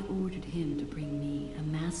 I ordered him to bring me a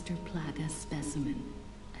Master Plaga specimen,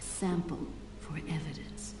 a sample for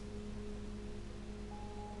evidence.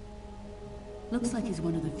 Looks like he's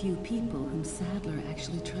one of the few people whom Sadler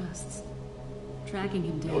actually trusts. Tracking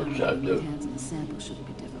him down and getting my hands on the sample shouldn't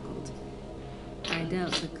be difficult. I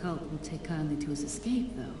doubt the cult will take kindly to his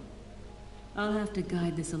escape, though. I'll have to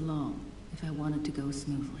guide this along if I want it to go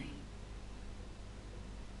smoothly.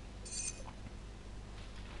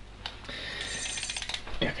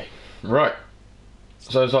 Okay. Right.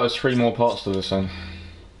 So there's like 3 more parts to this then.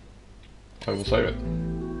 I will save it.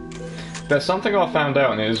 There's something I found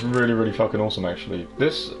out and it is really, really fucking awesome actually.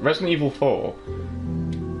 This Resident Evil 4,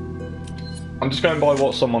 I'm just going by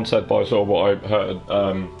what someone said, by sort of what I heard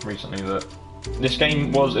recently, that this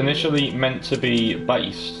game was initially meant to be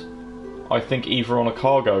based, I think, either on a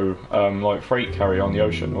cargo, like freight carrier on the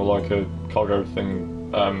ocean, or like a cargo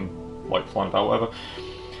thing, like flying about, whatever.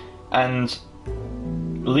 And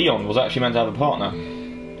Leon was actually meant to have a partner.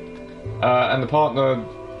 And the partner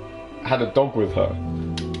had a dog with her,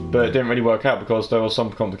 but it didn't really work out because there were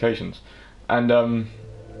some complications. And, oh,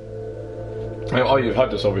 you've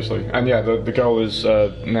heard this obviously. And yeah, the girl is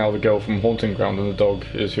now the girl from Haunting Ground, and the dog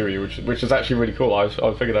is Huey, which is actually really cool. I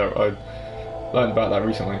figured out, I learned about that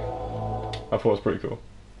recently. I thought it was pretty cool.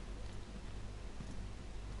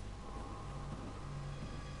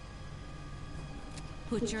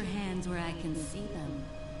 Put your hands where I can see them.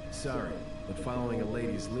 Sorry, but following a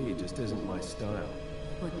lady's lead just isn't my style.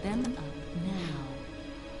 Put them up now.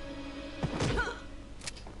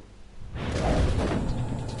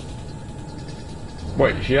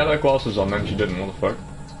 Wait, she had her glasses on, then she didn't. What the fuck?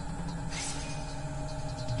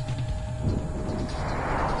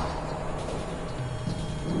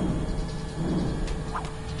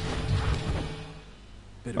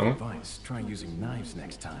 Bit of advice, try using knives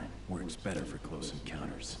next time. Works better for close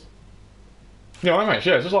encounters. Yeah, I mate,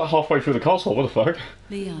 yeah, it's just like halfway through the castle, what the fuck?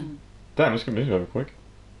 Leon. Damn, this can be over quick.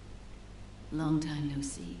 Long time no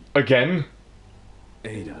see. Again?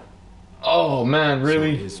 Ada. Oh man,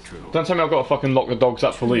 really? So it is true. Don't tell me I've got to fucking lock the dogs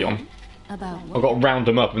up for Leon. About what? I've got to round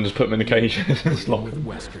them up and just put them in the cage and lock With them.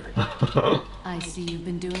 Wesker. I see you've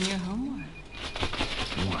been doing your homework.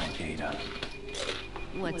 Why, Ada?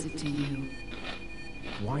 What's it to you?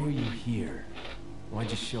 Why are you here?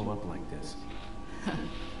 Why'd you show up like this?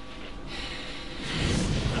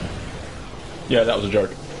 Yeah, that was a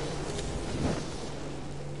joke.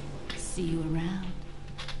 See you around.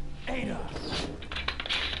 Ada!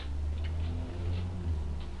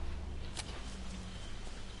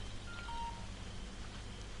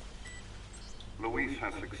 Luis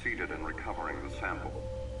has succeeded in recovering the sample.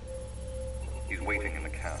 He's waiting in the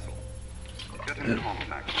castle. Get in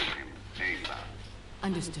contact with him, ASAP.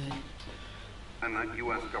 Understood. And that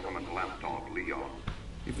U.S. government lapdog, Leon.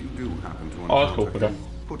 If you do happen to Oh, that's cool, encounter okay. him,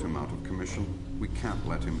 put him out of commission. We can't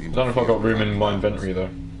let him in. I don't know if I've got room in my inventory though.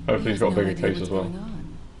 Hopefully he's got a bigger case as well.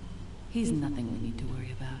 He's nothing we need to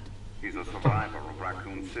worry about. He's a survivor of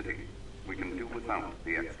Raccoon City. We can do without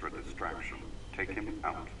the extra distraction. Take him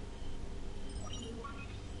out.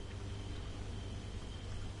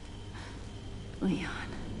 Leon.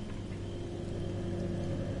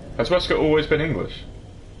 Has Wesker always been English?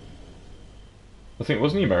 I think,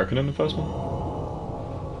 wasn't he American in the first one?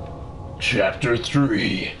 Chapter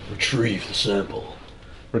 3. Retrieve the sample.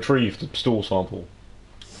 Retrieve the stool sample.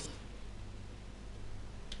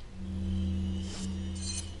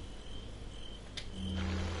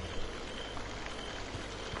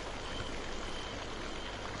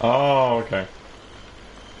 Oh, okay.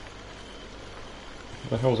 What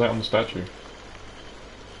the hell's that on the statue?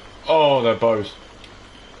 Oh, they're bows.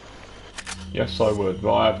 Yes, I would,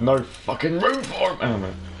 but I have no fucking room for them. Oh,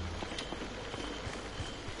 man.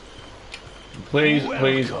 Please,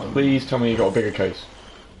 please, please tell me you got a bigger case.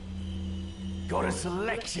 Got a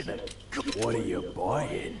selection of... What are you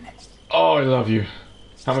buying? Oh, I love you.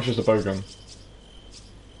 How much is the bow gun?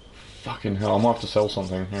 Fucking hell, I might have to sell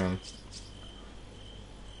something. Hang on.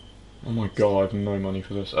 Oh my god, I have no money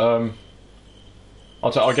for this. I'll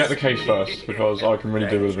get the case first because I can really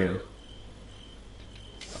do with him.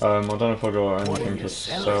 I don't know if I got anything to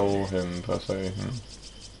sell him per se.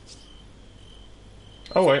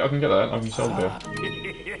 Oh wait, I can get that. I can sell beer.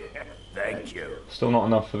 Thank you. Still not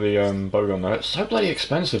enough for the bowgun though. It's so bloody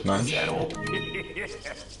expensive, man.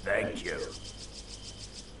 Thank you.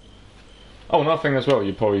 Oh, another thing as well.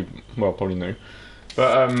 You probably knew,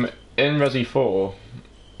 but in Resi 4,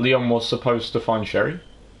 Leon was supposed to find Sherry,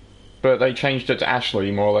 but they changed it to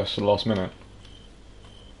Ashley more or less at the last minute.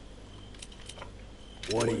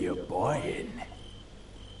 What are you buying?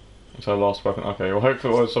 It's our last weapon. Okay, well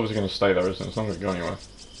hopefully it's obviously going to stay there, isn't it? It's not going to go anywhere.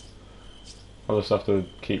 I'll just have to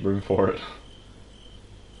keep room for it.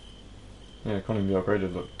 Yeah, it can't even be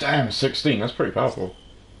upgraded. Look, damn, 16. That's pretty powerful.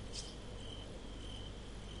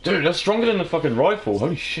 Dude, that's stronger than the fucking rifle.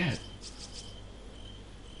 Holy shit.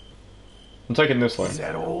 I'm taking this lane. Is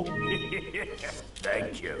that all?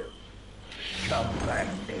 Thank you. Come back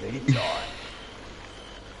anytime.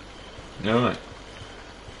 Alright.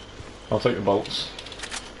 I'll take the bolts.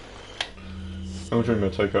 How much am I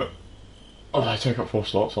going to take up? Oh, I take up 4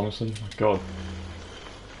 slots, honestly. My god.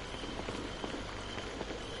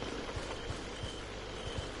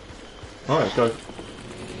 Alright, let's go.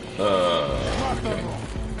 Okay.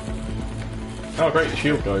 Oh great, the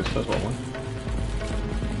shield guys, that's what I want.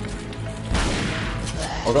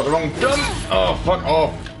 I got the wrong gun! Oh, fuck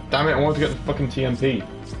off! Damn it, I wanted to get the fucking TMP.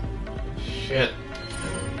 Shit.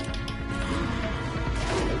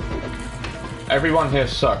 Everyone here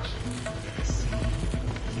sucks.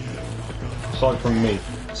 Aside from me.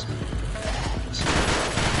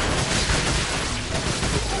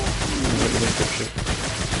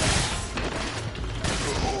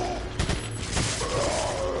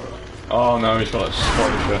 Oh no, he's got that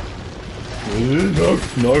spider shit. No,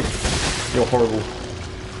 no. You're horrible.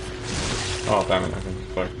 Oh damn it, okay,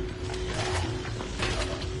 sorry.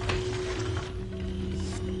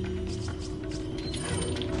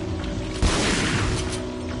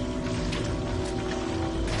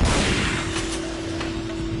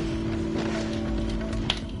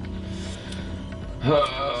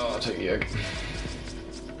 I'll take the egg.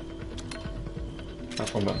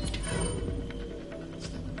 That's one done.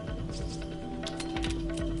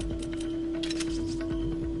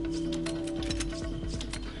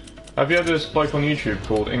 Have you heard of this bloke on YouTube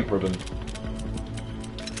called Ink Ribbon?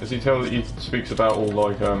 Does he tell that he speaks about all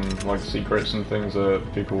like secrets and things that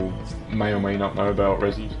people may or may not know about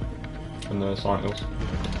Resi and the Silent Hills?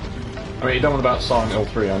 I mean, he done one about Silent Hill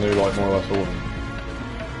 3, I knew like more or less all of them.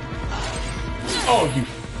 Oh, you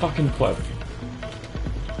fucking pleb.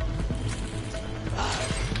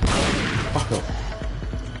 Fuck off.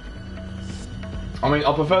 I mean,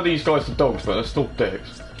 I prefer these guys to dogs, but they're still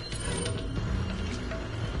dicks.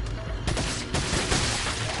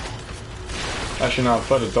 Actually, no, I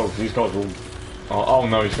prefer the dogs. These guys are all... Oh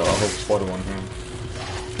no, he's got a whole spider one here.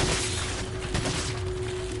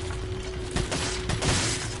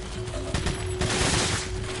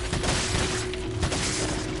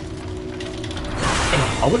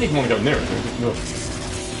 I wouldn't even want to go near it. Look.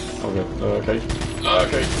 Okay.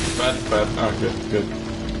 Okay. Bad. Oh, good.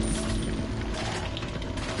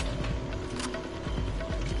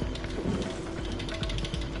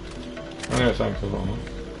 Oh yeah, thanks a lot, man.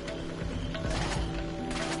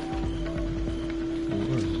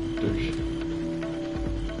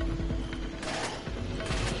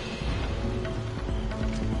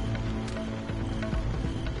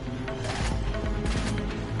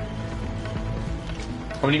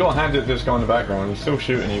 I mean, you got a hand at this guy in the background, he's still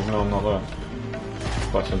shooting even though I'm not there.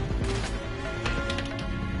 Bless him.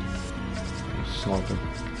 I'm sniping.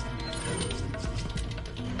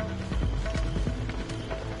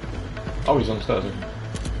 Oh, he's on the stairs.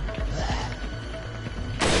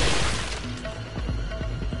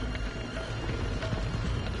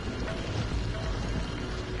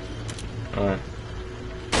 Alright.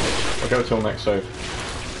 I'll go till next save.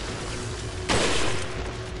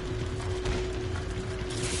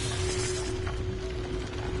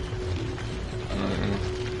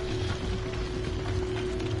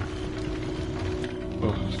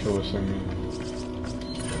 Kill this thing.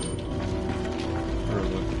 Where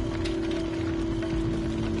is it?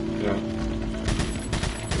 Yeah.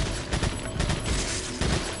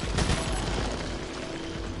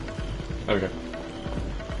 There we go.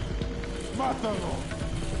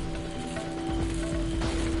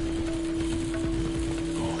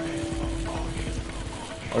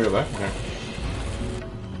 Oh, you're there? Okay.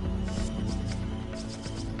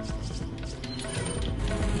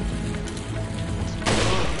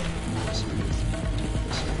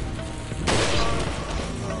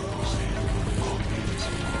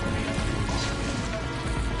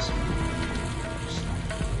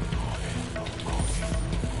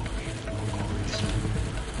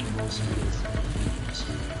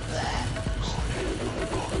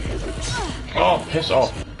 Oh, piss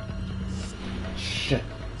off. Shit.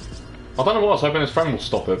 I don't know what, I was hoping his friend will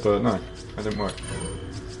stop it, but no, it didn't work.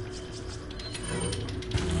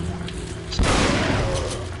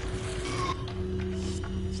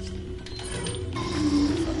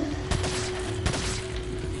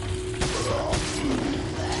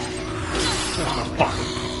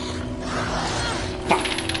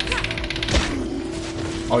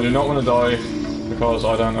 I do not want to die, because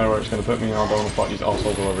I don't know where it's going to put me and I don't want to fight these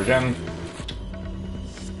assholes all over again.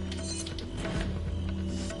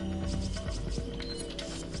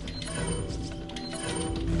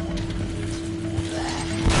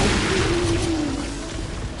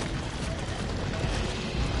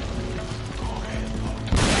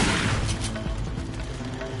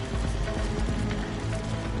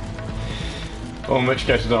 Well, in which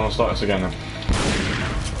case I don't want to start this again then.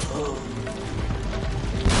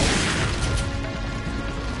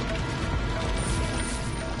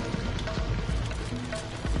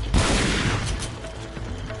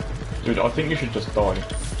 Dude, I think you should just die.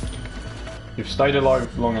 You've stayed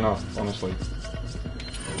alive long enough, honestly.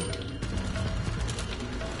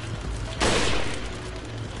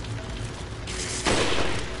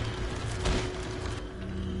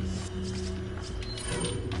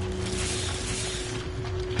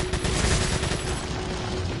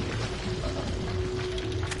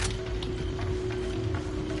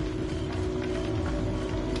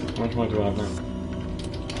 How much more do I have now?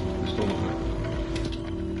 Still not there.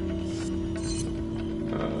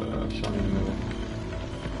 Shiny in the middle.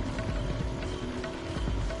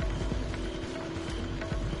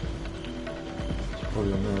 It's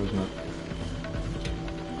probably on there, isn't it?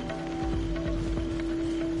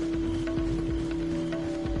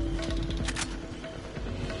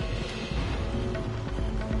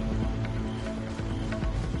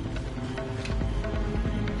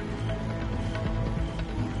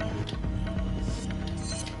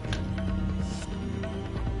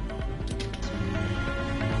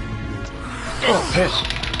 Oh, piss!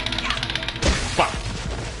 Fuck!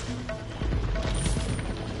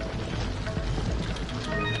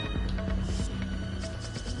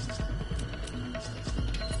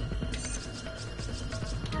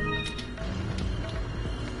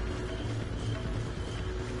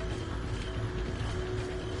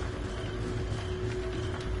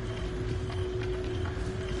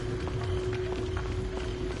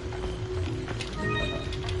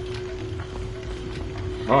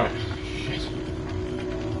 Right.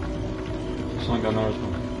 Something down there as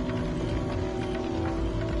well.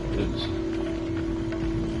 It is.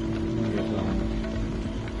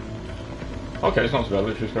 Okay, it's not so bad,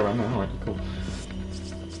 let's just go around there. Alright, cool.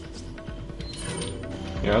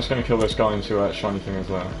 Yeah, that's gonna kill this guy into that shiny thing as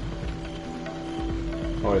well.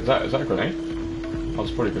 Oh, is that a grenade? Oh,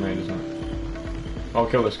 it's probably a grenade, isn't it? I'll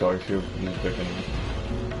kill this guy if he's big anyway.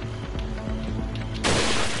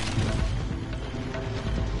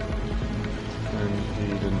 He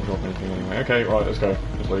didn't drop anything anyway. Okay, right, let's go.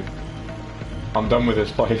 Let's leave. I'm done with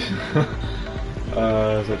this place. Is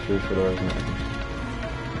that true for there, isn't it?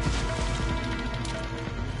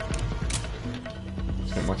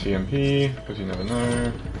 Let's get my TMP, because you never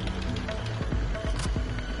know.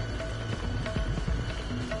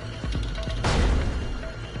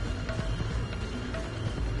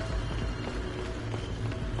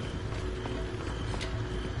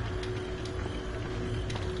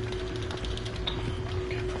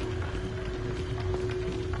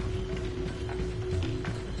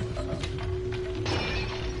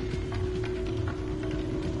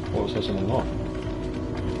 What was there someone off?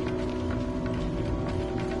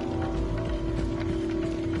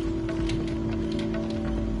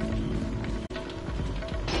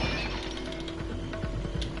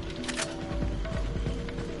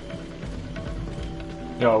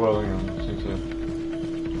 Yeah, well, hang on. Seems to...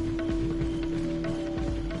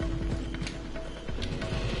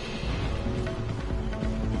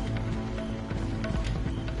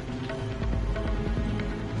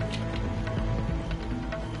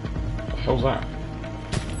 What the hell's that?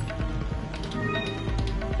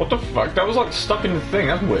 What the fuck? That was like stuck in the thing.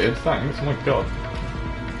 That's weird. Thanks. Oh my god.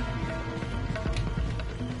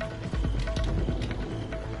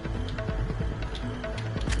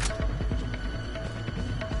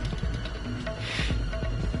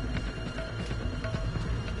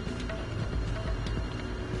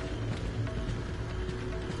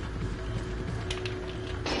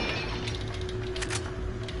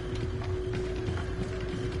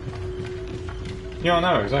 Yeah, I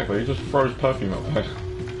know, exactly. He just throws perfume at me.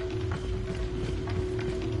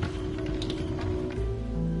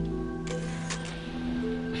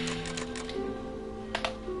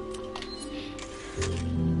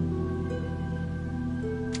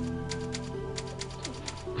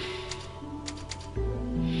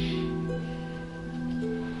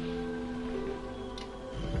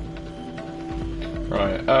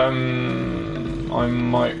 Right, I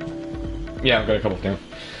might... Yeah, I'm gonna come off now.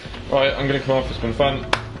 Right, I'm gonna come off, it's been fun.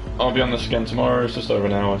 I'll be on this again tomorrow, it's just over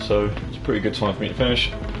an hour, so it's a pretty good time for me to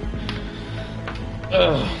finish.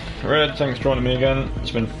 Red, thanks for joining me again,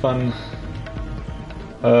 it's been fun.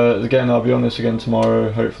 Again, I'll be on this again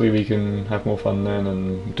tomorrow, hopefully we can have more fun then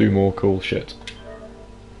and do more cool shit.